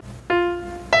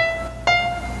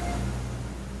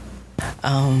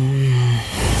Um,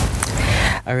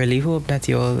 I really hope that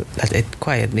it's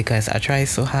quiet because I try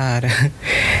so hard.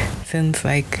 Since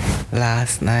like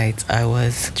last night, I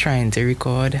was trying to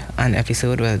record an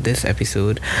episode, this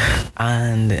episode,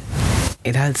 and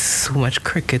it had so much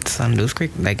crickets on those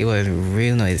like it was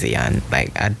real noisy, and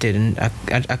like I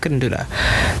couldn't do that.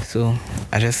 So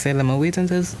I just said, let me wait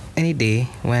until any day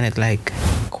when it's like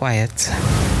quiet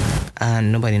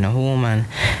and nobody in the home and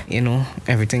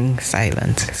everything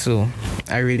silent. So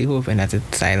I really hoping that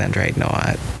it's silent right now.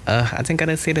 I think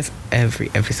I'll say this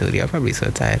every episode. You're probably so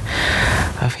tired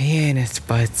of hearing it,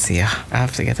 but yeah, I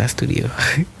have to get a studio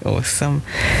or some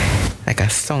like a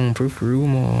soundproof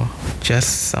room or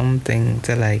just something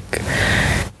to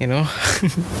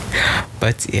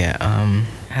but yeah,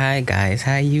 hi guys,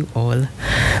 hi you all,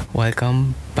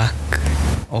 welcome back,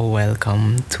 or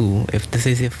welcome to, if this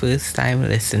is your first time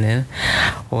listening,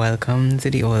 welcome to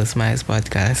the All Smiles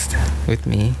podcast with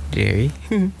me, Jerry.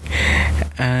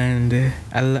 And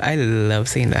I love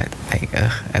saying that,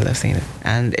 I love saying it.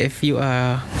 And if you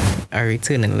are a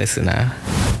returning listener,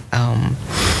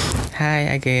 hi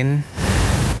again,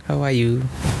 how are you?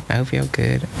 I hope you're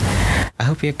good. I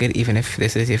hope you're good even if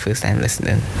this is your first time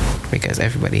listening, because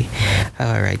everybody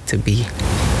have a right to be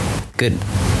good.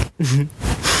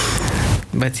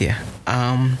 But yeah,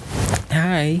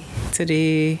 hi.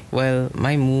 Today, well,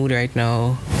 my mood right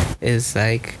now is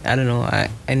like, I don't know,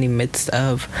 in the midst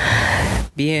of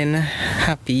being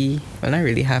happy. Well, not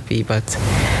really happy, but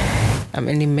I'm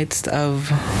in the midst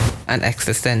of an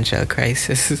existential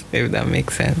crisis, if that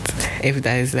makes sense. If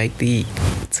that is like the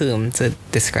term to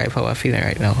describe how I'm feeling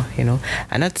right now,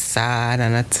 I'm not sad,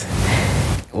 I'm not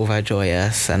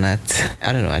overjoyous, and not,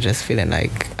 I don't know, I just feeling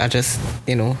like I just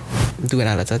doing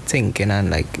a lot of thinking, and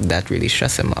like that really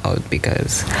stressing me out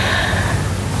because,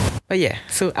 but yeah,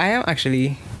 so I am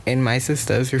actually in my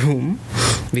sister's room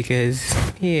because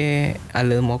a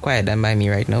little more quiet than by me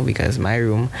right now, because my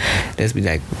room there's be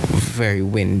like very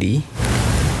windy,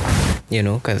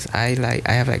 because I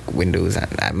have like windows,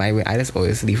 and I just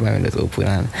always leave my windows open,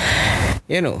 and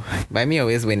by me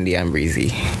always windy and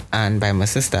breezy, and by my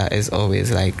sister is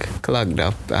always like clogged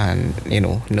up, and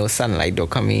no sunlight don't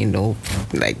come in, no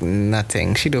like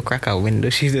nothing. She don't crack her window,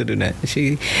 she don't do that.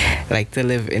 She like to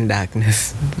live in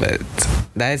darkness, but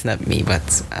that is not me. But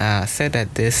said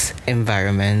that this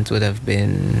environment would have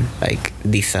been like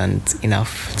decent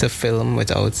enough to film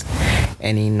without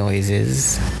any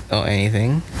noises or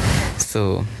anything.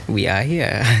 So we are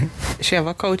here. She have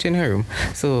a couch in her room,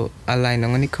 so I lie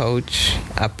down on the couch,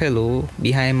 a pillow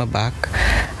behind my back,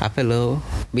 a pillow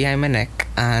behind my neck,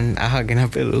 and a hugging a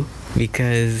pillow,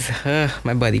 because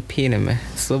my body paining me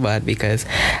so bad, because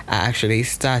I actually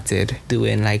started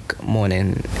doing like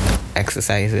morning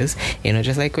exercises,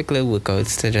 just like quick little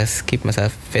workouts to just keep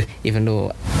myself fit, even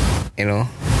though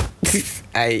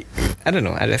I don't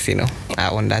know, I just I'm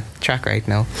on that track right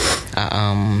now.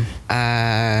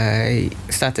 I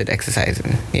started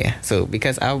exercising, so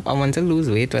because I want to lose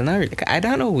weight. Well, not really, I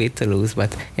don't know weight to lose,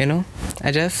 but I don't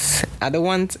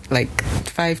want like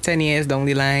 5-10 years down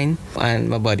the line and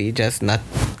my body just not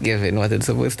giving what it's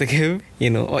supposed to give,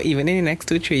 or even in the next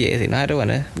 2-3 years, I don't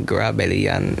want to grow a belly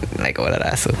and like all of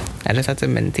that. So I just have to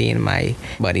maintain my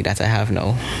body that I have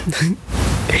now.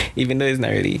 Even though it's not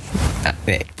really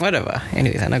whatever.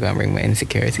 Anyways, I'm not gonna bring my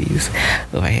insecurities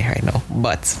over here right now,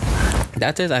 but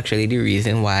that is actually the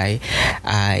reason why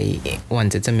I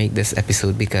wanted to make this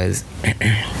episode, because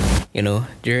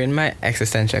during my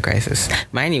existential crisis,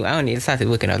 mind you, I only started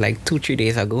working out like 2-3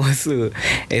 days ago, so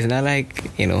it's not like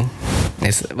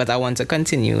but I want to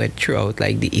continue it throughout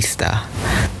like the Easter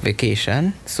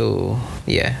vacation. So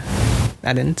yeah,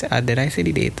 did I say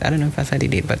the date? I don't know if I said the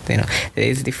date, but today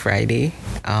is the Friday,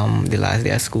 the last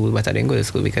day of school, but I didn't go to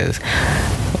school because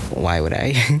why would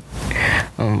I?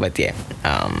 But yeah,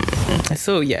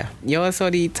 so yeah, you all saw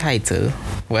the title,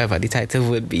 whatever the title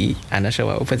would be. I'm not sure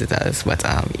what we'll put it as, but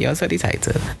you all saw the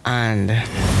title, and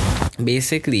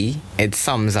basically it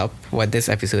sums up what this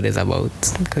episode is about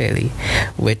clearly,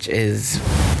 which is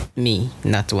me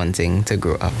not wanting to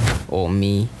grow up, or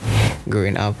me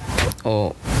growing up,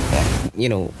 or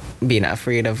being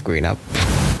afraid of growing up,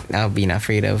 now being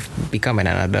afraid of becoming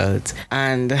an adult,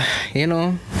 and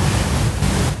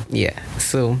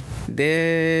so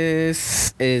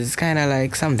this is kind of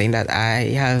like something that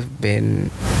I have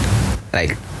been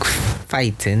like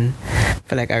fighting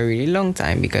for like a really long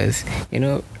time, because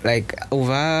like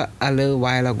over a little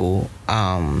while ago,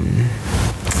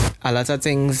 a lot of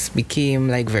things became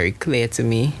like very clear to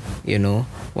me,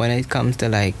 when it comes to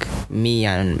like me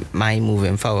and my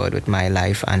moving forward with my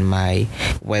life and my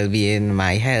well-being,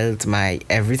 my health, my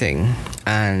everything.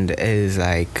 And it's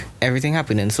like everything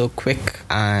happening so quick,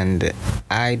 and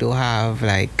I don't have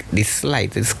like the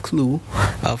slightest clue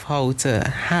of how to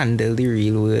handle the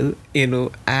real world.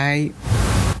 I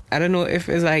don't know if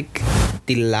it's like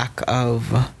the lack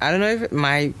of, I don't know if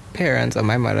my parents or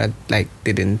my mother like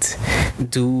didn't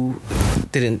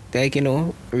like,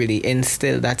 really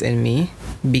instill that in me,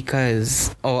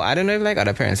 because, or I don't know if like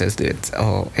other parents just do it,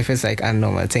 or if it's like a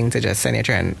normal thing to just send your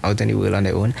children out in the world on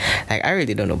their own. Like, I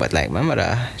really don't know, but like my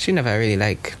mother, she never really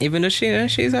like, even though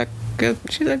she's a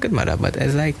good mother, but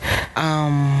it's like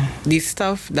the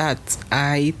stuff that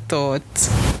I thought,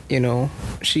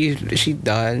 she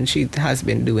has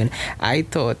been doing. I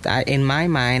thought, in my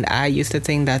mind, I used to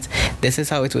think that this is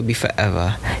how it would be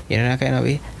forever. That kind of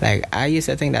way. Like, I used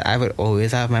to think that I would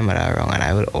always have my mother around, and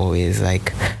I would always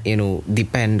like,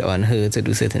 depend on her to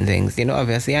do certain things.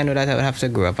 Obviously I know that I would have to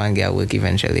grow up and get work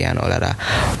eventually and all of that.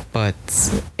 But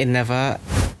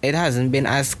it hasn't been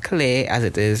as clear as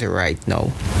it is right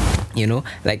now.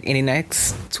 Like in the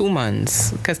next 2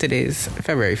 months, because today is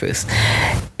February 1st,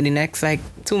 in the next like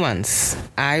 2 months,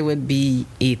 I would be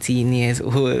 18 years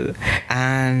old.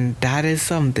 And that is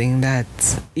something that,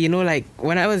 like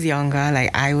when I was younger,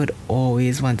 like I would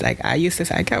always want, like I used to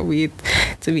say, I can't wait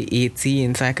to be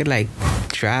 18 so I could like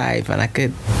drive and I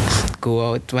could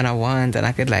go out when I want, and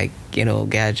I could like, get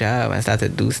a job and start to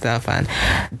do stuff and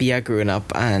be a grown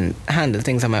up and handle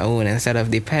things on my own instead of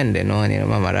depending on,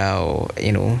 my mother, or,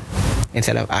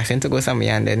 instead of asking to go somewhere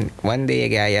and then one day you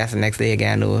get a yes, the next day you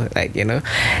get a no. Like,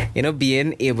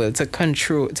 being able to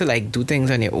control, to like do things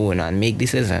on your own and make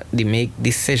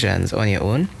decisions on your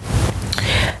own.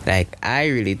 Like, I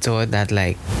really thought that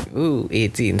like,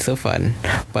 18, so fun.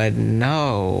 But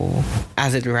now,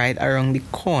 as it right around the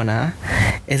corner,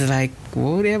 it's like,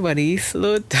 whoa there, buddy,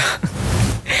 slow down.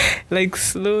 Like,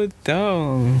 slow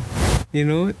down.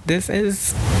 This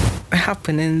is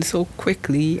happening so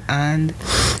quickly, and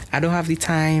I don't have the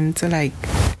time to like,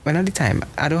 well, not the time,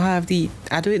 I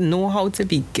don't know how to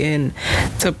begin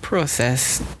to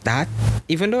process that.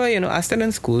 Even though, I'm still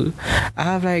in school, I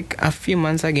have like a few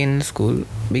months again in school,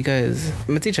 because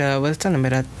my teacher was telling me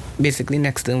that basically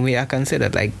next term we are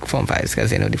considered like Form 5s,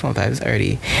 because, the Form 5s are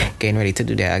already getting ready to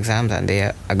do their exams and they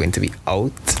are going to be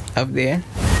out of there.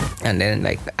 And then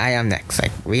like I am next,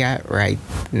 like we are right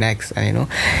next. And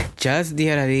just the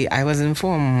other day I was in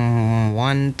Form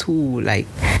 1, 2, like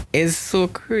it's so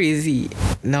crazy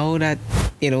now that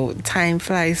time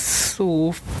flies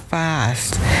so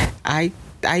fast. I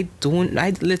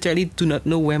literally do not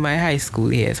know where my high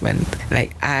school years went.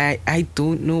 Like I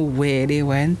don't know where they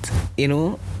went,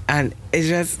 and it's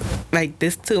just like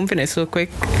this term finished so quick.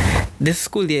 This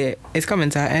school year is coming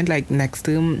to an end, like next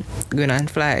term going and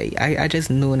fly. I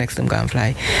just know next term going to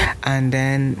fly. And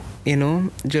then,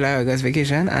 July, August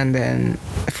vacation, and then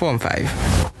Form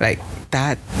 5. Like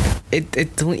that,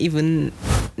 it don't even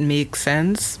make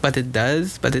sense, but it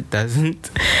does, but it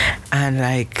doesn't. And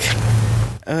like,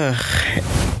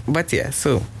 but yeah,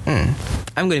 so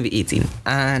I'm going to be 18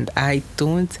 and I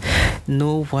don't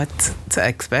know what to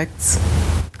expect.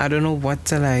 I don't know what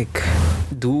to like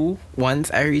do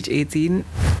once I reach 18,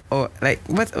 or like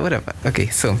whatever. Okay,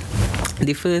 so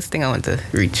the first thing I want to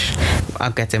reach,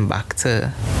 I'm getting back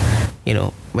to,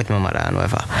 with my mother and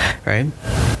whatever, right?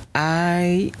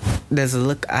 There's a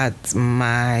look at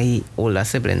my older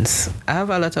siblings. I have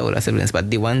a lot of older siblings,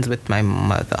 but the ones with my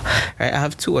mother, right? I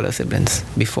have 2 older siblings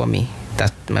before me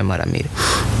that my mother made,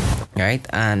 right?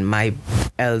 And my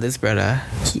eldest brother,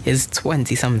 he is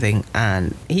 20 something,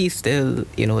 and he still,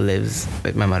 lives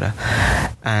with my mother.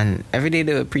 And every day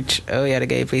they would preach, oh, you had to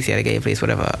get a place,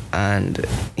 whatever. And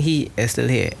he is still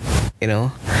here,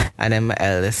 And then my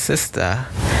eldest sister,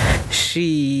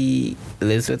 she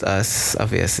lives with us,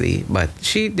 obviously, but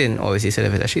she didn't always used to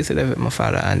live with us. She used to live with my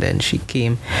father, and then she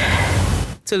came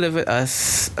to live with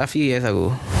us a few years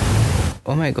ago.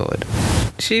 Oh my God.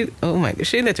 She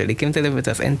literally came to live with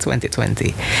us in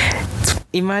 2020.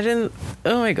 Imagine,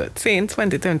 oh my God, saying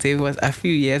 2020 was a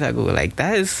few years ago. Like,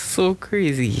 that is so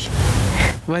crazy.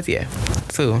 But yeah,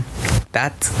 so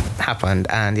that happened,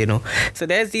 and so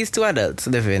there's these 2 adults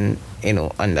living,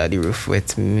 under the roof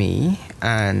with me.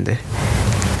 And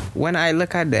when I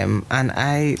look at them and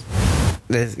I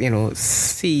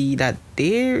see that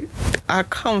they are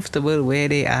comfortable where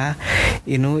they are,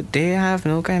 they have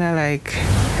no kind of like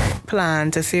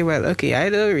plan to say, well, okay, I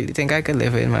don't really think I could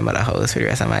live in my mother's house for the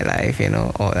rest of my life,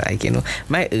 or like,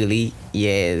 my early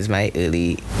years, my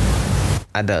early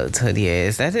adulthood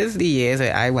years. That is the years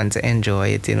where I want to enjoy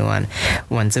it, and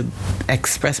want to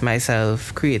express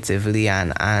myself creatively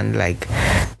and like,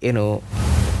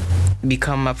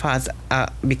 become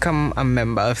become a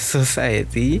member of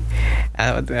society.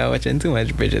 I'm watching too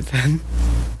much Bridgerton.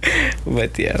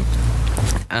 But yeah.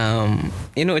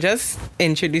 Just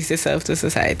introduce yourself to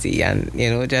society and,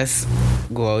 just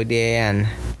go out there and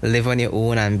live on your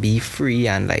own and be free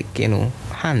and like,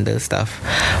 handle stuff.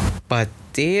 But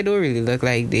they don't really look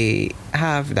like they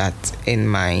have that in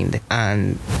mind.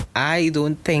 And I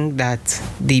don't think that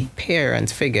the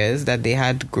parent figures that they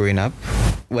had growing up,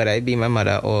 whether it be my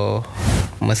mother or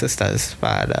my sister's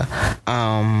father,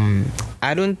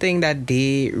 I don't think that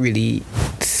they really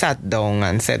sat down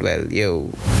and said, well,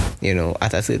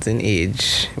 at a certain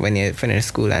age, when you finish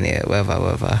school and you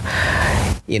whatever,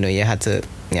 you had to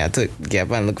get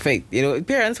up and look fake.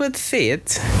 Parents would say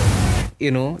it.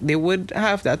 They would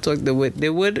have that talk. They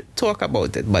would talk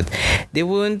about it, but they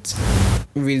won't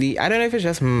really. I don't know if it's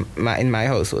just in my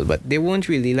household, but they won't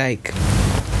really like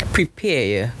prepare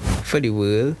you for the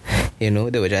world. They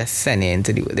would just send you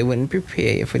into the world. They wouldn't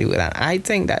prepare you for the world. And I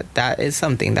think that is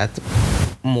something that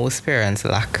most parents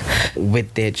lack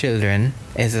with their children.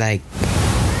 Is like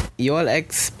you all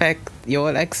expect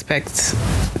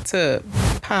to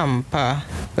pamper.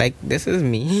 Like, this is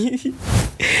me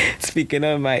speaking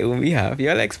on my own behalf.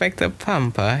 You all expect to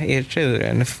pamper your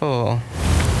children for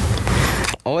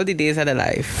all the days of their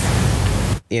life,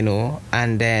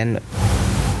 and then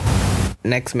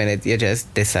next minute you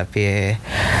just disappear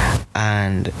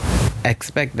and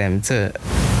expect them to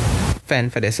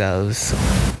fend for themselves.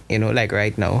 Like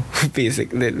right now,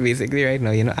 basically right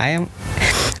now, I am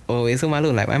always home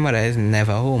alone. Like, my mother is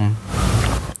never home,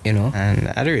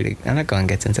 and I'm not gonna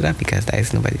get into that because that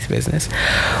is nobody's business.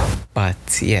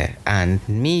 But yeah, and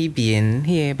me being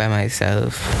here by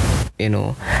myself,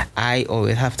 I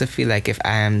always have to feel like if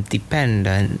I'm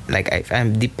dependent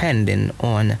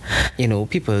on,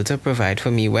 people to provide for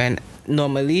me, when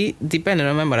normally depending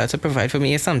on my mother to provide for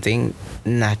me is something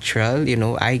natural. You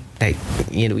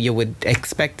would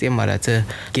expect your mother to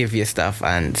give you stuff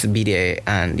and be there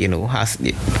and has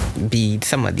be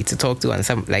somebody to talk to and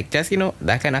some like just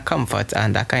that kind of comfort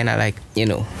and that kind of like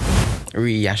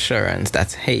reassurance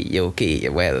that hey, you're okay,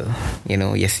 you're well,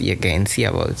 you're getting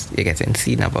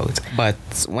seen about. But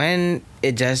when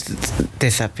it just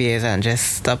disappears and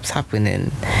just stops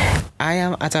happening, I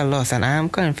am at a loss and I am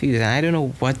confused and I don't know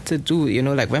what to do.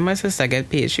 Like when my sister get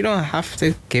paid, she don't have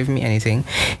to give me anything.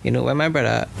 When my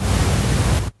brother,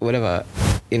 whatever,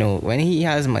 when he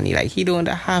has money, like he don't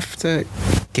have to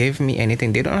give me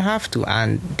anything. They don't have to.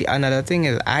 And another thing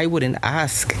is, I wouldn't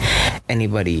ask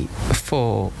anybody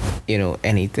for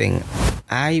anything.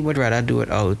 I would rather do it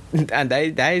out. And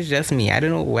that is just me. I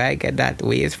don't know where I get that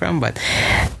ways from, but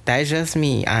that's just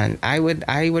me. And I would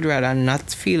rather not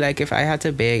feel like if I had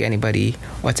to beg anybody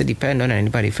or to depend on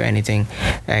anybody for anything,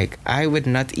 like I would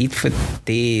not eat for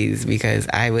days because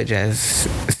I would just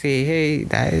say, hey,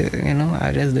 that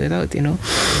I'll just do it out.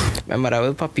 My mother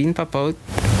will pop in, pop out,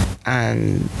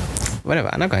 and whatever.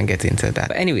 I'm not gonna get into that.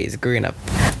 But anyways, growing up,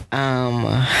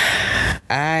 I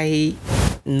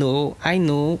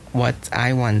know what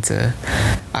I want to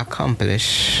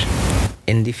accomplish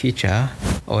in the future,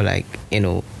 or like in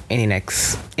the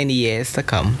years to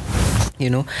come.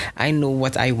 I know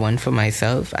what I want for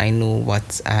myself. I know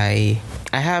what I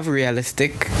have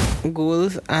realistic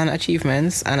goals and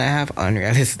achievements, and I have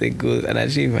unrealistic goals and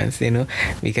achievements,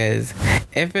 because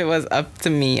if it was up to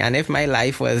me and if my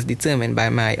life was determined by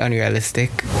my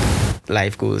unrealistic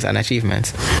life goals and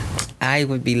achievements, I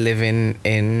would be living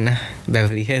in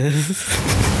Beverly Hills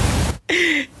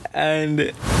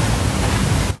and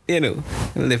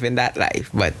living that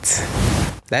life. But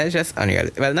that is just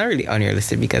unrealistic. Well, not really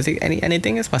unrealistic because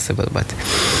anything is possible, but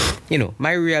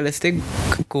my realistic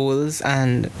goals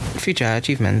and future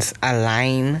achievements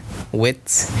align with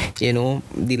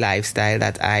the lifestyle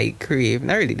that I crave.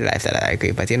 Not really the lifestyle that I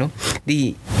crave, but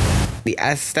the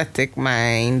aesthetic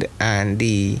mind and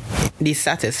the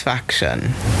satisfaction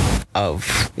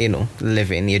of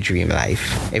living your dream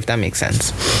life, if that makes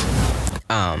sense.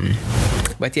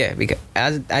 But yeah,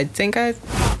 because I think I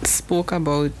spoke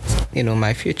about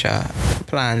my future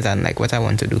plans and like what I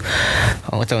want to do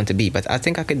or what I want to be, but I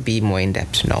think I could be more in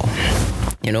depth now.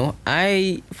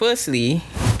 I firstly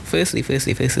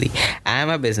I'm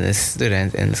a business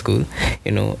student in school.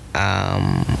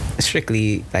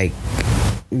 Strictly like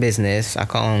business,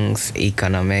 accounts,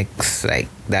 economics, like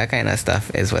that kind of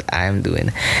stuff is what I'm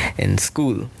doing in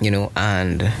school,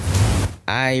 and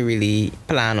I really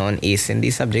plan on acing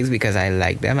these subjects because I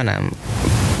like them and I'm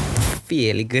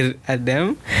fairly good at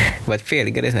them. but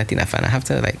fairly good is not enough, and I have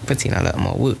to like put in a lot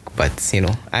more work. But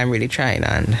I'm really trying,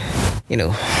 and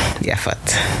the effort,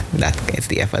 it's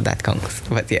the effort that counts.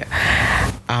 But yeah,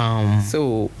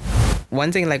 so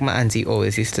one thing like my auntie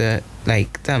always used to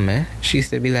like tell me, she used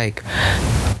to be like,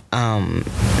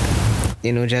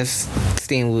 just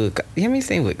stay in work. You hear me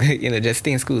stay in work? Just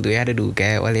stay in school. Do you have to do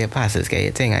get all your passes, get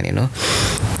your thing, and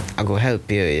I go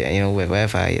help you.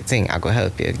 Whatever you think, I go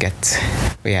help you get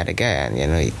where you had to get,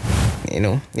 and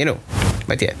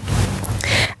But yeah,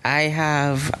 I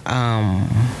have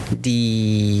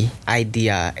the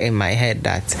idea in my head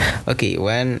that okay,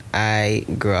 when I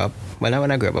grow up. Well, not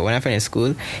when I grew up, but when I finished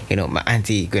school, my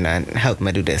auntie gonna help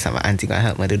me do this, and my auntie gonna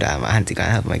help me do that, and my auntie gonna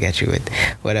help me get through it,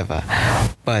 whatever.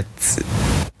 But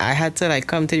I had to like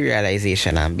come to the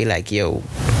realization and be like, yo,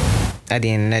 at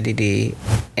the end of the day,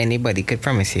 anybody could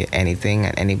promise you anything,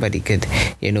 and anybody could,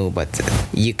 but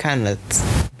you cannot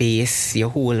base your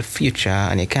whole future,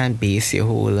 and you can't base your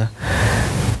whole,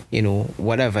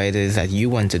 whatever it is that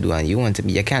you want to do and you want to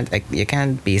be. You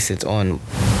can't base it on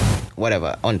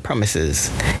whatever, on promises,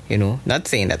 not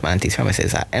saying that my auntie's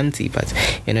promises are empty, but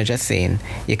just saying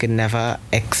you could never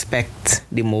expect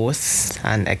the most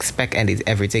and expect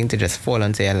everything to just fall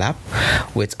onto your lap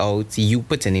without you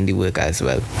putting in the work as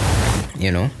well,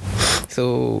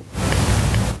 so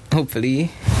hopefully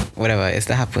whatever is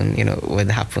to happen, would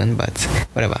happen, but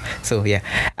whatever. So yeah,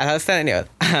 as I was telling you,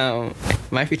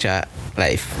 my future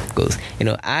life goals.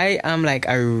 I am like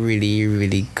a really,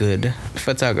 really good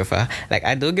photographer. Like,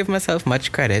 I don't give myself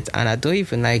much credit, and I don't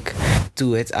even like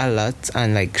do it a lot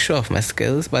and like show off my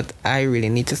skills, but I really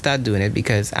need to start doing it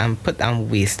because I'm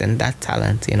wasting that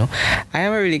talent. I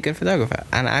am a really good photographer,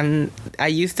 and I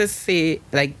used to say,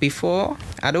 like, before,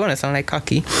 I don't want to sound like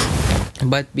cocky,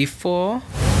 but before,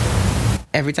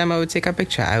 every time I would take a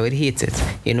picture, I would hate it.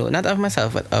 Not of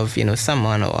myself, but of,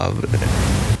 someone or of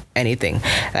anything.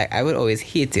 Like, I would always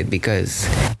hate it because,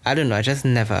 I don't know, I just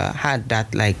never had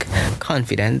that, like,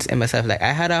 confidence in myself. Like,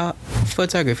 I had a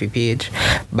photography page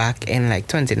back in, like,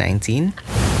 2019.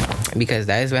 Because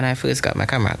that is when I first got my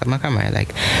camera. I got my camera in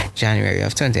like January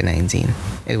of 2019.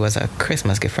 It was a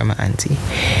Christmas gift from my auntie.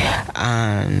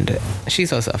 And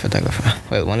she's also a photographer.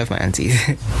 Well, one of my aunties.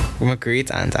 My great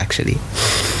aunt, actually.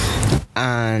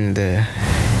 And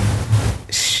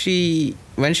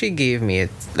when she gave me it,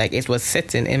 like, it was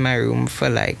sitting in my room for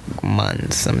like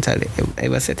months. I'm telling you, it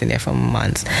was sitting there for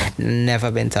months, never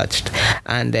been touched.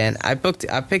 And then I picked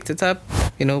it up,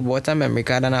 bought a memory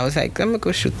card, and I was like, let me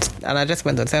go shoot. And I just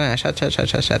went outside and I shot.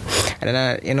 And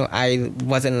then I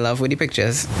was in love with the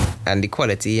pictures and the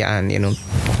quality, and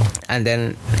and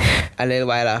then a little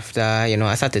while after,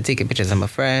 I started taking pictures of my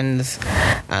friends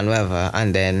and whatever.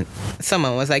 And then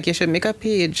someone was like, you should make a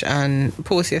page and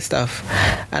post your stuff.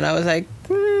 And I was like,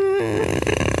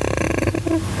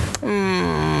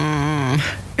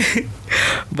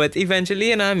 But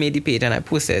eventually, I made the page and I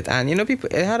posted it. And, people,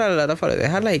 it had a lot of followers. It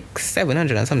had like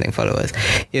 700 and something followers,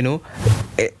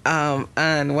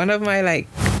 and one of my, like,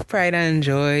 pride and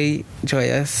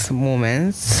joyous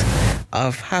moments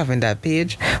of having that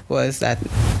page was that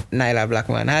Nyla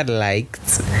Blackman had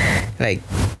liked like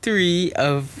 3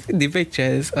 of the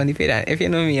pictures on the page. And if you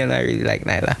know me, I really like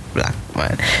Nyla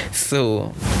Blackman.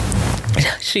 So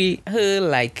her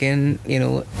liking,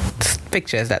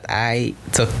 pictures that I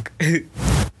took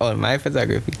on my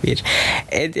photography page,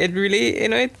 it really,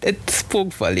 it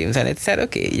spoke volumes, and it said,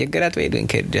 okay, you're good at what you're doing,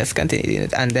 kid, just continue doing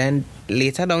it. And then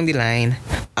later down the line,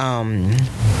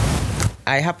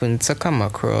 I happened to come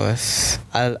across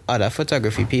other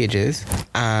photography pages,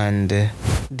 and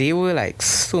they were like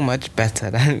so much better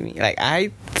than me. Like,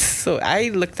 I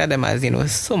looked at them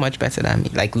as, so much better than me,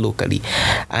 like, locally.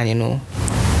 And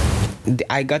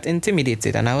I got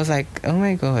intimidated, and I was like, oh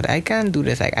my God, I can't do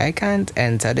this. Like, I can't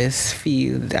enter this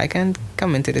field. I can't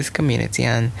come into this community,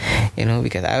 and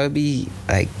because I would be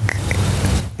like,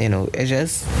 it's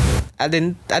just, I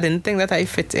didn't think that I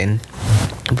fit in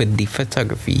with the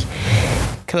photography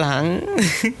clan.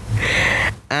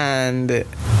 And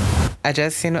I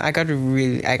just, I got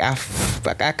really, like, I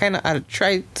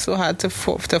tried so hard to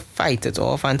fight it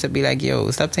off and to be like, yo,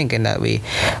 stop thinking that way,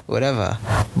 whatever.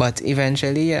 But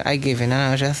eventually I gave in, and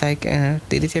I was just like,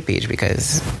 delete your page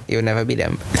because you'll never be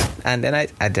them. And then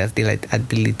I just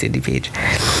deleted the page.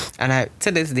 And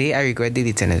to this day, I regret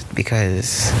deleting it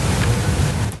because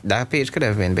that page could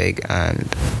have been big, and,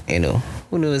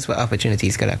 who knows what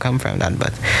opportunities could have come from that.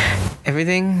 But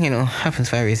everything, happens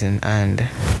for a reason. And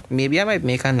maybe I might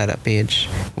make another page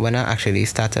when I actually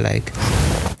start to, like,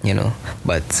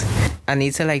 but I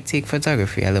need to, like, take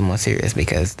photography a little more serious,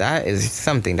 because that is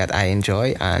something that I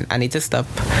enjoy, and I need to stop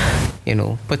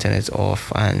putting it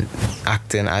off and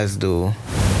acting as though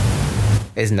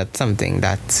it's not something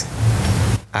that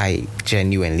I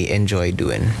genuinely enjoy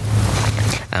doing.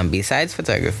 Besides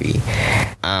photography,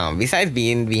 besides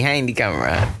being behind the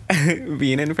camera,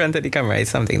 being in front of the camera is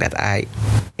something that I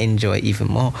enjoy even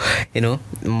more.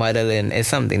 Modeling is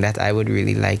something that I would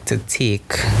really like to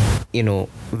take,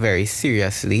 very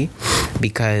seriously,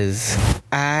 because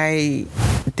I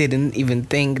didn't even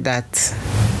think that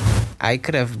I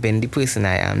could have been the person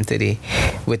I am today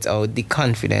without the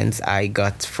confidence I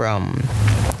got from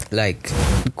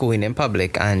going in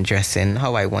public and dressing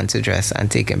how I want to dress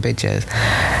and taking pictures.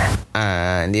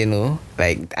 And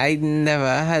I never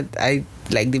had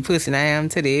the person I am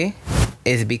today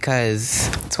is because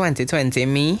 2020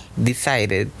 me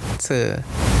decided to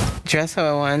dress how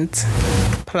I want,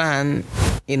 plan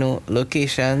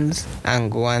locations,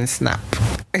 and go and snap.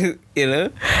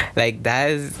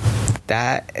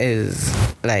 That is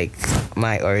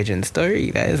my origin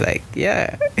story. That is I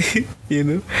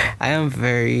am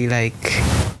very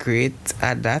great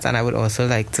at that, and I would also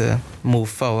like to move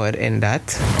forward in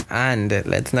that. And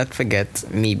let's not forget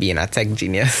me being a tech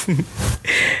genius.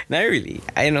 Not really,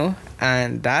 I know.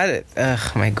 And that,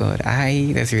 oh my God,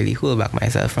 I just really hold back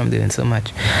myself from doing so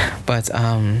much. But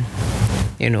I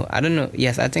don't know.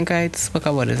 Yes, I think I spoke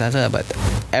about this as well, but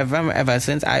ever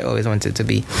since I always wanted to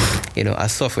be, a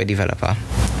software developer.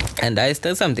 And that is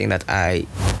still something that I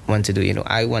want to do.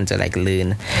 I want to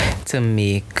learn to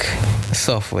make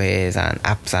softwares and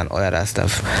apps and all of that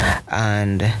stuff.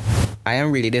 And I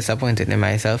am really disappointed in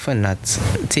myself for not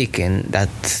taking that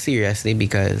seriously,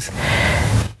 because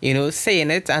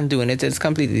saying it and doing it is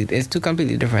two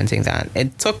completely different things. And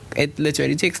it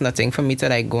literally takes nothing for me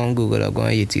to go on Google or go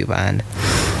on YouTube and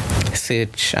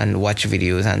search and watch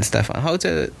videos and stuff on how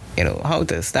to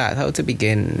start, how to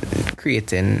begin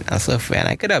creating a software. And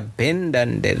I could have been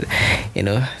done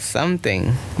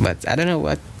something, but I don't know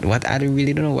what I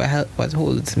really don't know what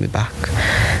holds me back.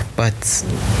 But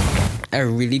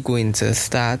I'm really going to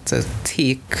start to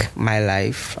take my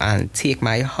life and take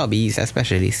my hobbies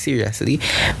especially seriously,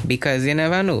 because you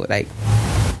never know,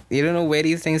 you don't know where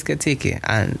these things could take you.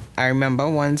 And I remember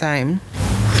one time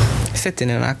sitting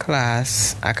in a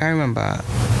class, I can't remember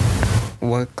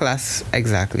what class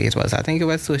exactly it was. I think it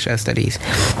was social studies.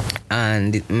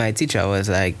 And my teacher was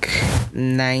 9,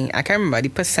 I can't remember the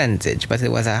percentage, but it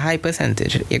was a high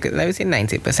percentage. Let me say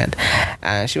 90%.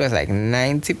 And she was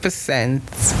 90%.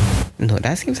 No,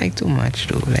 that seems too much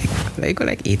though. Go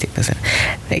 80%.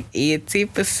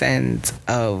 80%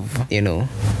 of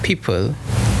people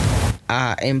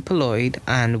are employed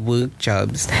and work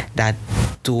jobs that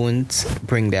don't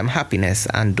bring them happiness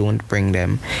and don't bring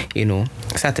them,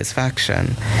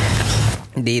 satisfaction.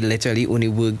 They literally only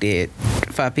work there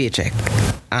for a paycheck.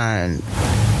 And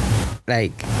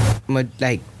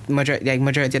majority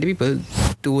of the people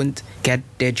don't get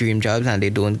their dream jobs, and they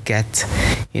don't get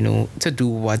to do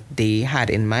what they had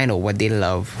in mind or what they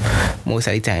love. Most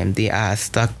of the time they are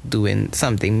stuck doing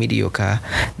something mediocre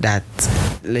that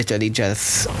literally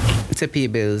just to pay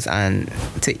bills and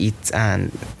to eat,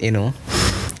 and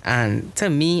and to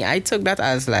me, I took that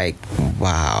as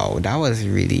wow, that was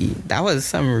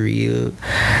something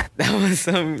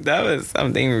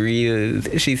real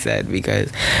she said.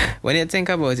 Because when you think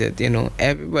about it,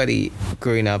 everybody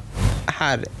growing up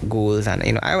had goals,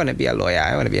 and I want to be a lawyer,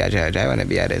 I want to be a judge, I want to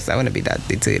be a this, I want to be that,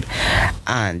 the third.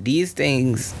 And these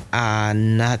things are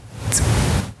not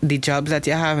the jobs that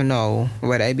you have now,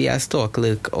 whether it be a store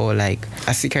clerk or a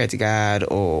security guard,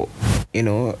 or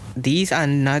these are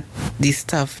not the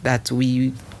stuff that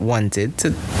we wanted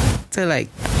to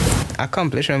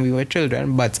accomplish when we were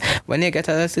children. But when you get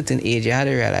to a certain age, you had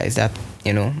to realize that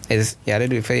you had to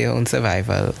do it for your own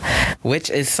survival,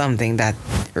 which is something that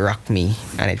rocked me,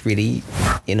 and it really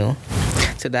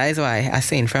so that is why I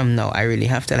saying from now I really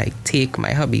have to take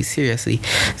my hobby seriously.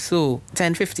 So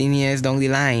 10-15 years down the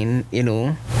line,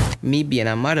 me being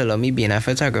a model, or me being a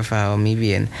photographer, or me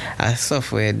being a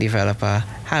software developer,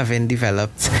 having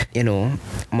developed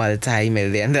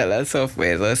multi-million-dollar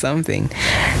software or something,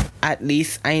 at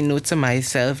least I know to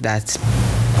myself that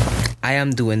I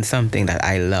am doing something that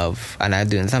I love, and I'm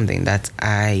doing something that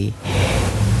I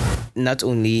not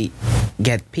only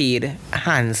get paid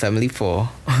handsomely for,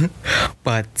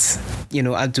 but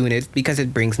I'm doing it because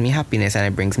it brings me happiness, and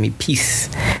it brings me peace,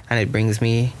 and it brings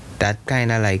me that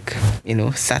kind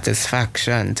of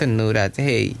satisfaction to know that,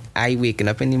 hey, I waking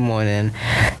up in the morning,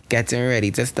 getting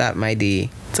ready to start my day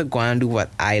to go and do what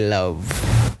I love.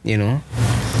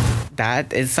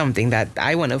 That is something that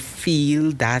I want to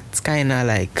feel. That kind of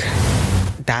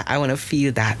that I want to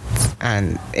feel that.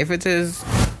 And if it is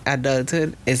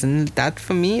adulthood isn't that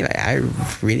for me. Like, I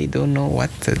really don't know what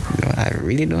to do. I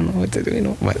really don't know what to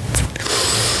do, but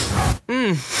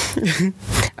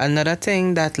another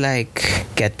thing that like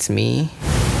gets me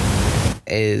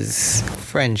is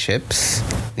friendships,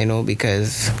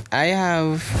 because I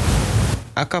have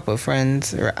a couple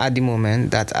friends at the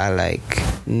moment that are like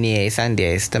nearest and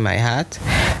dearest to my heart,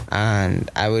 and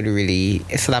I would really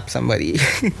slap somebody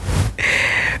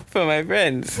for my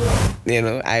friends.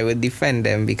 I would defend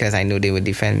them because I know they would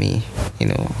defend me.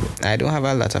 I don't have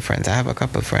a lot of friends. I have a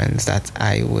couple of friends that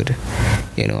I would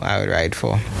ride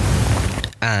for.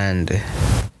 And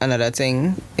another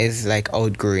thing is like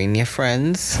outgrowing your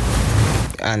friends,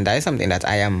 and that is something that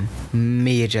I am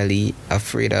majorly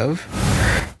afraid of.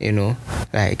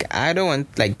 Like, I don't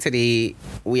want, like, today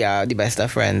we are the best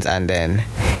of friends, and then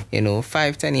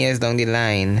 5-10 years down the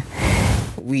line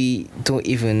we don't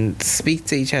even speak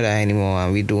to each other anymore,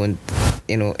 and we don't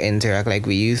interact like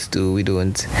we used to. We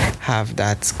don't have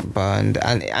that bond.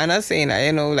 And I'm not saying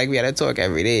like we had to talk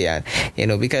every day, and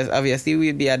because obviously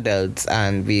we'd be adults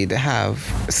and we'd have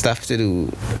stuff to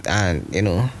do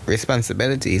and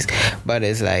responsibilities, but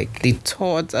it's like the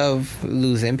thought of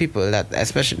losing people that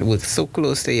especially was so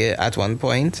close to you at one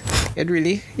point, it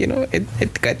really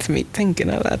it gets me thinking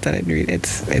a lot, and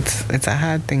it's a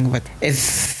hard thing, but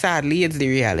sadly it's the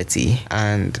reality,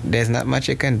 and there's not much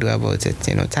you can do about it.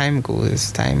 Time goes.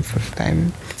 Time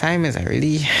is a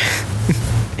really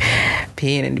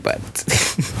pain in the butt.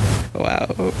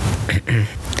 Wow.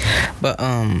 But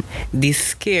the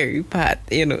scary part,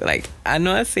 like, I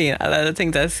know I'm saying a lot of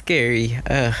things are scary,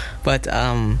 but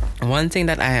one thing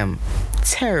that I am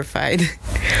terrified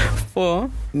for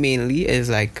mainly is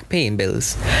like paying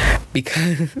bills,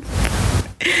 because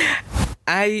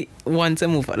I want to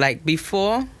move. Like,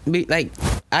 before,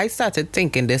 I started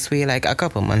thinking this way like a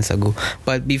couple months ago.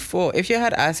 But before, if you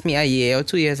had asked me a year or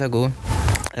 2 years ago,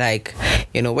 like,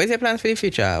 where's your plans for the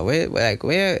future? Where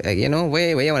you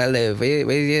want to live?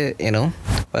 Where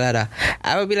all that.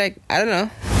 I would be like, I don't know.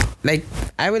 Like,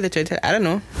 I would literally tell, I don't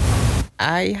know.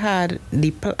 I had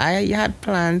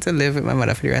planned to live with my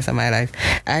mother for the rest of my life.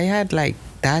 I had like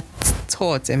that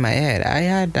thought in my head. I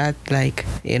had that like,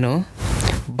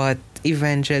 but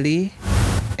eventually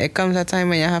it comes a time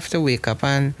when you have to wake up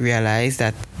and realize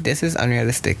that this is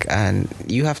unrealistic and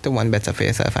you have to want better for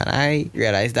yourself. And I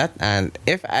realized that, and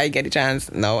if I get a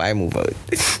chance, now I move out.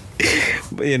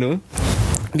 But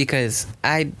because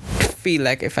I feel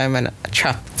like if I'm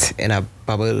trapped in a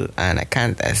bubble and I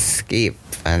can't escape,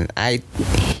 and I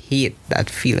hate that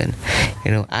feeling.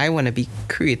 I want to be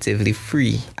creatively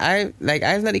free. I'm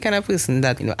not the kind of person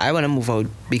that I want to move out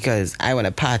because I want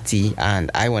to party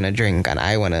and I want to drink and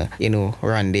I want to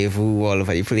rendezvous all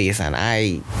over the place, and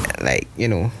I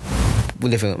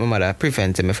living with my mother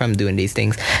preventing me from doing these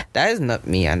things. That is not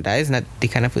me, and that is not the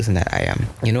kind of person that I am.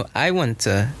 I want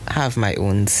to have my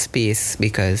own space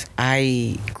because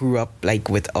I grew up like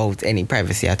without any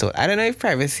privacy at all. I don't know if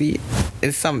privacy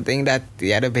is something that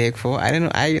you had to beg for. I don't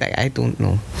know. I don't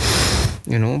know.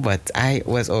 But I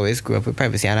was always grew up with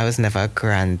privacy, and I was never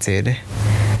granted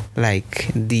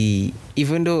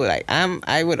even though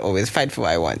I would always fight for what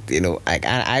I want, and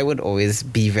I would always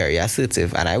be very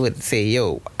assertive, and I would say,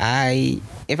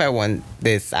 if I want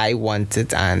this, I want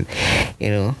it, and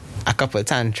a couple of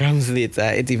tantrums later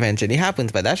it eventually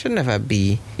happens. But that should never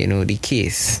be the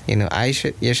case.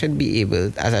 You should be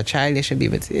able, as a child, you should be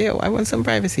able to say, I want some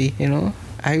privacy.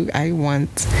 I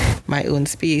want my own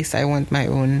space. I want my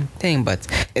own thing. But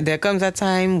there comes a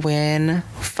time when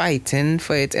fighting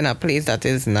for it in a place that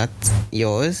is not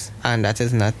yours, and that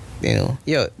is not,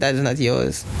 that is not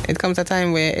yours. It comes a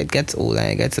time where it gets old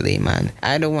and it gets lame, man.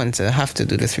 I don't want to have to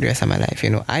do this for the rest of my life.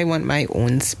 I want my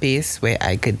own space where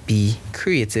I could be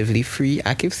creatively free.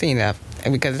 I keep saying that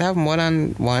because I have more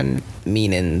than one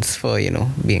meanings for,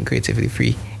 being creatively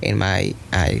free in my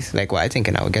eyes. Like what I think,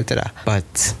 and I will get to that.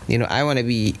 But, I want to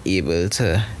be able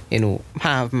to,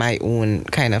 have my own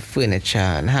kind of furniture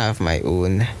and have my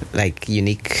own,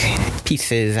 unique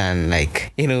pieces and,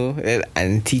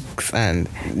 antiques and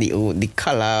the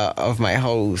color of my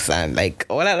house and,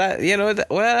 all of that,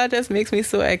 all of that just makes me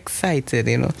so excited,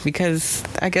 because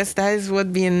I guess that is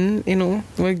what being,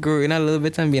 what growing a little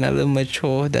bit and being a little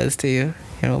mature does to you,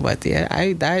 but yeah,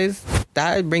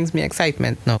 that brings me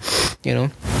excitement now,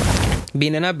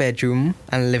 Being in a bedroom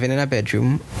and living in a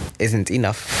bedroom isn't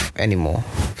enough anymore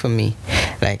for me.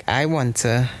 I want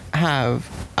to have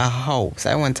a house.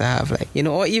 I want to have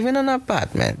or even an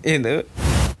apartment,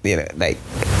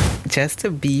 just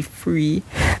to be free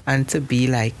and to be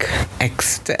like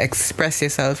to express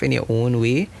yourself in your own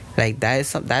way. Like that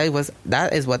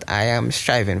is what I am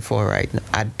striving for right now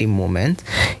at the moment.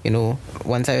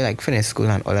 Once I like finish school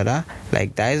and all of that,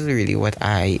 like that is really what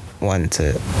I want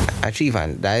to achieve,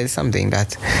 and that is something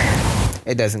that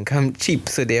it doesn't come cheap.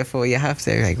 So therefore, you have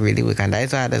to like really work, and that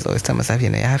is why I always tell myself, you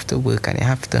have to work and you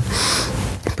have to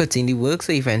put in the work,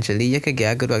 so eventually you can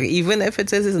get a good work, even if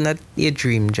it is not your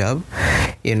dream job.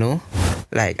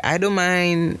 Like I don't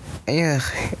mind. I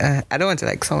don't want to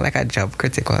like sound like a job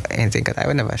critic or anything, because I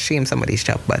would never shame somebody's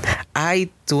job, but I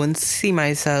don't see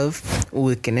myself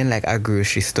working in like a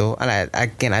grocery store. And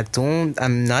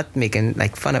I'm not making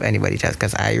like fun of anybody's job,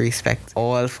 because I respect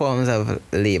all forms of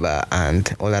labor and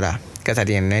all of that, because at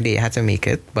the end of the day, I had to make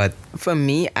it. But for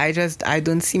me, I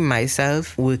don't see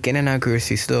myself working in a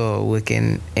grocery store,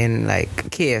 working in like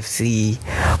KFC,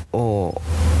 or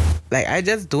like I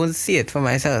just don't see it for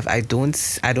myself. I don't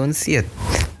see it.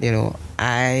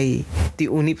 The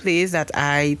only place that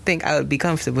I think I would be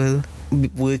comfortable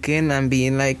working and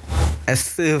being like a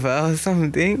server or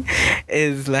something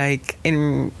is like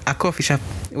in a coffee shop.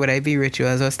 Would I be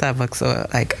Rituals or Starbucks, or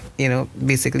like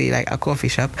basically like a coffee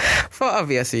shop, for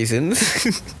obvious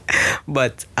reasons.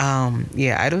 But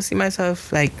I don't see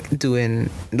myself like doing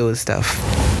those stuff.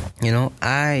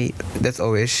 I just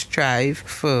always strive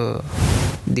for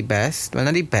the best. Well,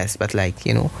 not the best, but like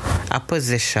a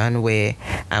position where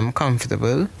I'm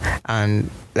comfortable, and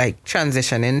like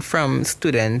transitioning from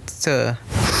student to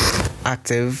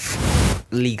active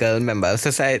legal member of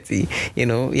society.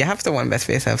 You have to want best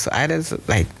for yourself. So I just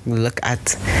like look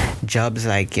at jobs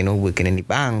like working in the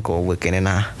bank, or working in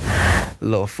a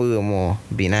law firm, or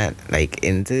being at like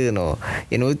intern, or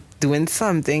doing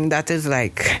something that is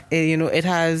like it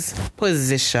has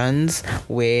positions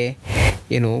where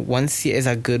once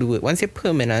you're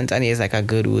permanent and you're like a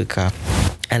good worker,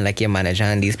 and like your manager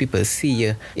and these people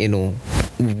see you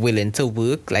willing to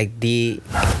work, like they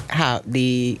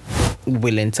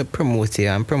willing to promote you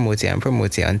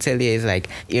until you is like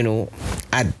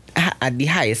at the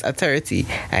highest authority.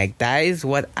 Like that is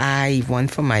what I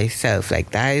want for myself.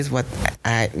 Like that is what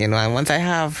I and once I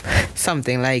have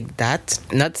something like that,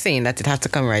 not saying that it has to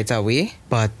come right away,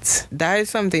 but that is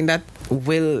something that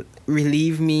will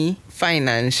relieve me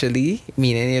financially,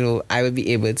 meaning I will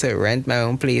be able to rent my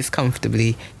own place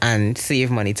comfortably and save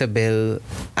money to build,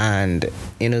 and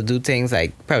do things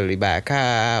like probably buy a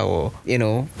car, or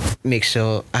make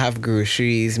sure I have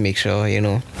groceries, make sure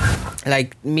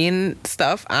like main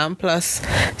stuff, and plus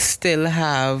still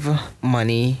have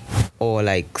money, or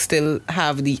like still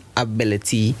have the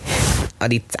ability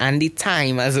and the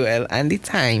time as well, and the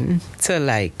time to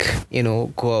like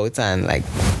go out and like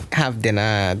have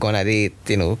dinner, go on a date,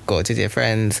 go out with your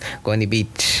friends, go on the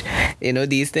beach,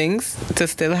 these things, to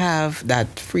still have that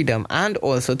freedom, and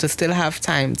also to still have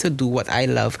time to do what I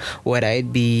love, whether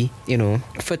it be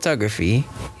photography,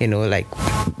 like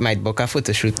might book a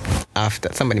photo shoot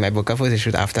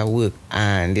after work,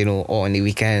 and or on the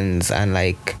weekends, and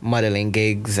like modeling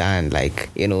gigs, and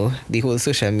like the whole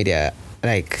social media,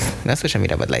 like not social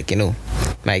media, but like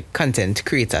my content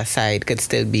creator side could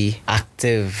still be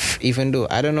active, even though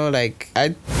I don't know, like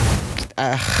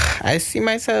I see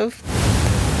myself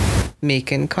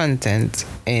making content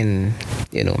in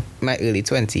my early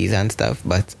 20s and stuff,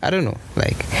 but I don't know,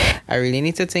 like I really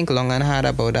need to think long and hard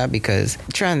about that, because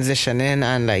transitioning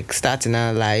and like starting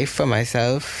a life for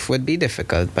myself would be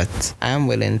difficult, but I am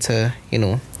willing to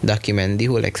document the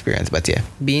whole experience. But yeah,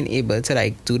 being able to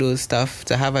like do those stuff,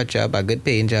 to have a job, a good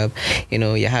paying job,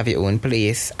 you have your own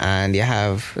place, and you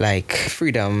have like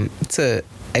freedom to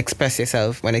express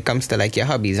yourself when it comes to like your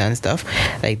hobbies and stuff,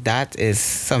 like that is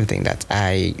something that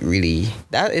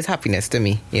that is happiness to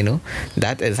me.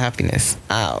 That is happiness.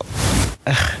 Ow.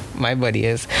 My body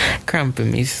is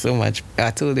cramping me so much.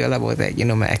 I told you all about that,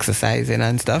 my exercising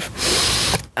and stuff,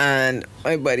 and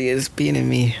my body is paining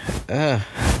me.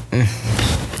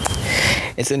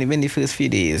 It's only been the first few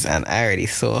days and I already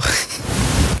saw.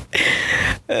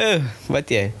 But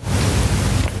yeah,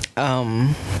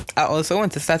 I also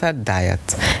want to start a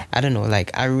diet. I don't know,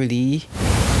 like I really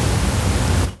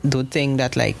don't think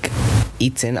that like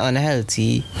eating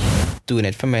unhealthy doing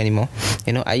it for me anymore.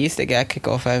 I used to get a kick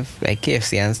off of like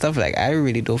KFC and stuff. Like I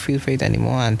really don't feel for it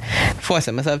anymore, and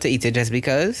forcing myself to eat it just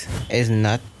because is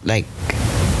not like,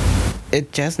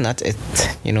 it's just not it.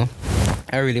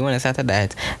 I really want to start a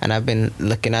diet, and I've been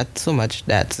looking at so much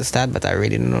diets to start, but I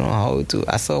really don't know how to.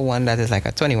 I saw one that is like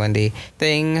a 21-day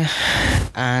thing,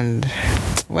 and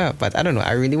well, but I don't know,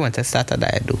 I really want to start a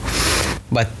diet though.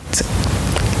 But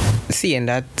seeing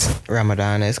that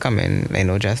Ramadan is coming,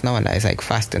 just now, and that is like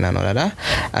fasting and all of that,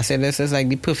 I said this is like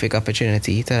the perfect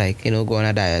opportunity to like, go on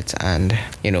a diet and,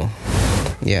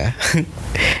 yeah.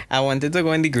 I wanted to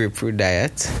go on the grapefruit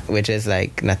diet, which is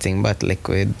like nothing but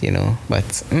liquid,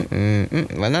 but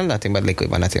well, not nothing but liquid,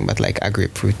 but nothing but like a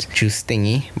grapefruit juice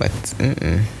thingy, but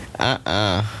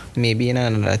maybe in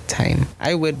another time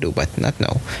I would do, but not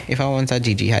now. If I want a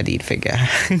Gigi Hadid figure.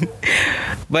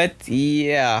 But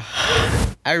yeah,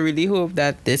 I really hope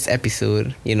that this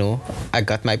episode, I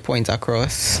got my point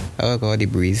across. Oh god, the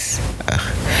breeze.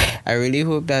 I really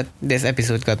hope that this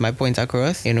episode got my point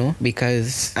across,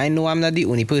 because I know I'm not the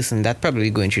only person that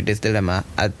probably going through this dilemma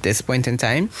at this point in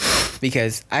time,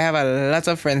 because I have a lot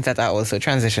of friends that are also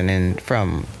transitioning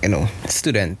from,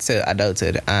 student to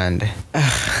adulthood, and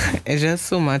it's just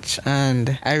so much,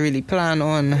 and I really plan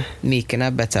on making a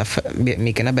better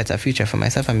future for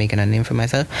myself and making a name for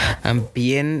myself, and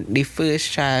being the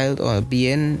first child, or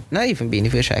not even being the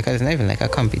first child, because it's not even like a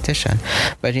competition,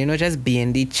 but just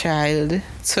being the child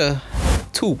to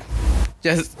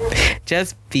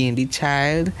just being the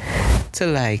child to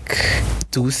like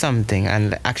do something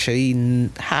and actually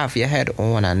have your head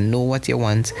on and know what you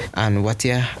want and what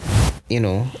you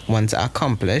want to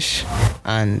accomplish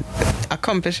and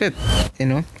accomplish it.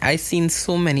 I've seen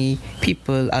so many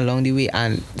people along the way,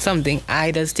 and something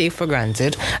I just take for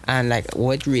granted, and like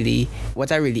what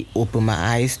I really open my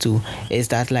eyes to is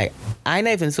that like I'm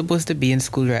not even supposed to be in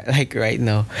school right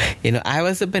now. I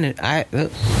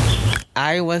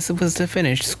was supposed to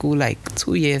finish school like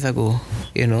 2 years ago,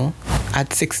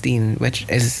 at 16, which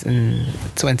is in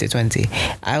 2020.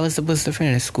 I was supposed to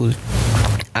finish school.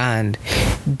 And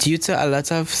due to a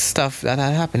lot of stuff that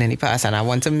had happened in the past, and I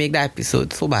want to make that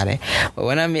episode so bad, but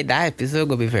when I make that episode, it's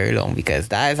going to be very long, because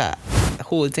that is a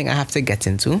whole thing I have to get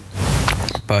into.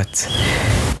 But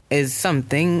it's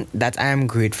something that I am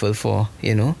grateful for,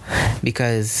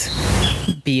 because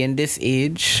being this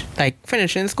age, like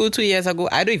finishing school 2 years ago,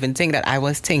 I don't even think that I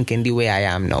was thinking the way I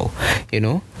am now,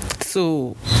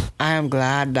 So I am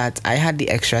glad that I had the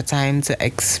extra time to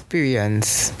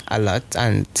experience a lot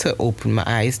and to open my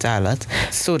eyes to a lot,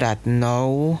 so that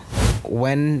now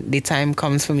when the time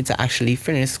comes for me to actually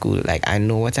finish school, like I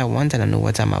know what I want and I know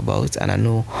what I'm about and I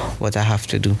know what I have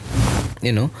to do.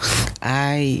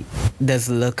 I just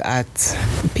look at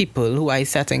people who I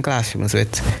sat in classrooms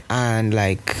with, and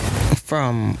like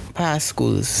from past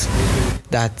schools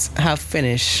that have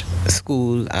finished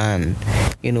school and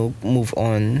move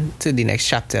on to the next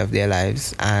chapter of their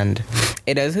lives, and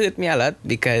it does hurt me a lot,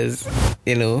 because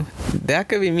that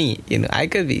could be me. I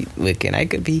could be working, I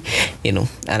could be an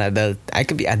adult, I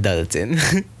could be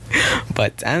adulting.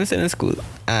 But I'm still in school,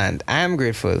 and I'm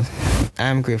grateful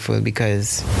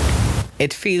because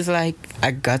it feels like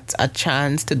I got a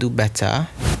chance to do better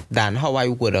than how I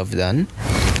would have done,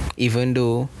 even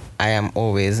though I am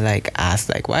always like asked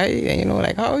like why,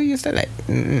 like how you used to like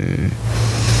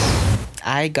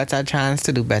I got a chance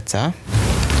to do better,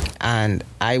 and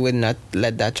I would not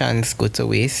let that chance go to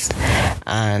waste.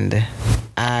 And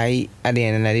at the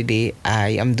end of the day, I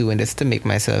am doing this to make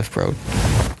myself proud.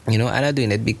 I'm not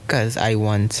doing it because I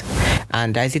want.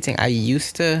 And that's the thing. I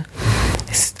used to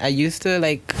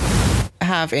like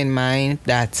have in mind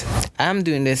that I'm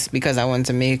doing this because I want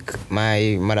to make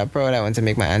my mother proud. I want to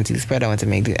make my aunties proud. I want to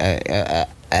make I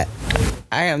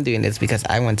am doing this because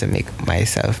I want to make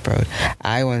myself proud.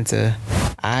 I want to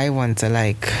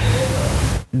like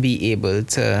be able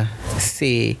to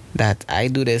say that I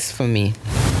do this for me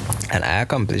and I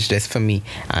accomplished this for me,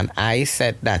 and I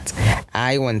said that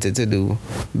I wanted to do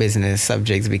business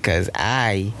subjects because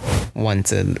I want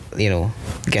to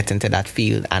get into that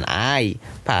field, and I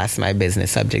passed my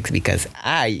business subjects because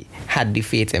I had the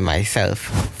faith in myself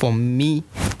for me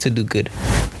to do good,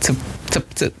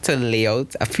 to lay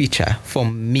out a future for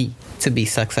me to be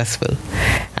successful.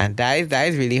 And that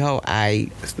is really how I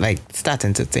like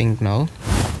starting to think now,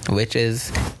 which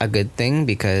is a good thing,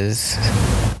 because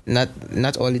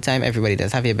not all the time everybody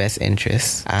does have your best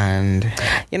interests. And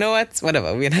you know what,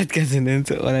 whatever, we're not getting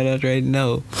into all of that right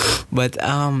now. But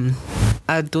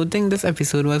I don't think this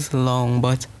episode was long,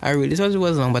 but I really thought it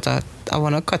was long, but I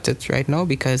want to cut it right now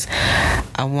because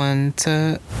I want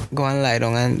to go and lie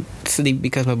down and sleep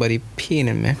because my body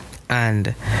paining me.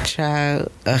 And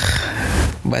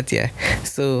but yeah,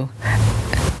 so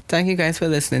thank you guys for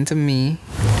listening to me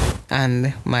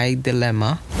and my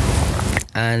dilemma.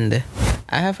 And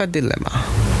I have a dilemma.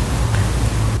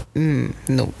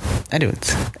 No, I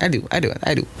don't. I do.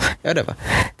 Whatever.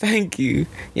 Thank you.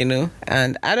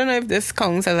 And I don't know if this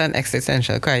counts as an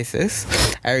existential crisis.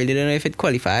 I really don't know if it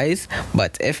qualifies.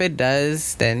 But if it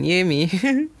does, then yay me.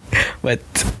 But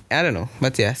I don't know.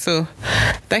 But yeah, so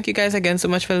thank you guys again so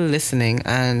much for listening.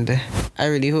 And I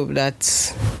really hope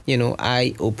that,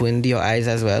 I opened your eyes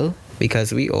as well,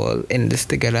 because we all in this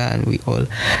together and we all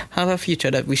have a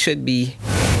future that we should be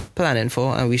planning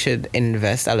for, and we should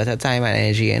invest a lot of time and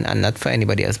energy in, and not for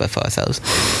anybody else but for ourselves.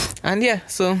 And yeah,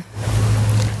 so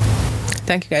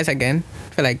thank you guys again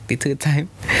for like the third time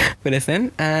for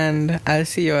listening, and I'll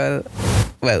see you all.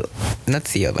 Well, not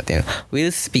see you, but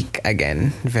we'll speak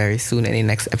again very soon in the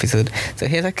next episode. So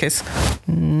here's a kiss.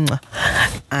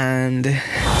 And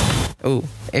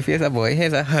if here's a boy,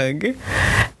 here's a hug.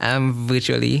 I'm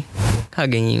virtually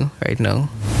hugging you right now,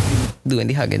 doing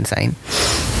the hugging sign.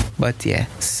 But yeah,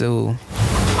 so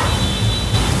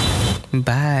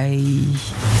bye.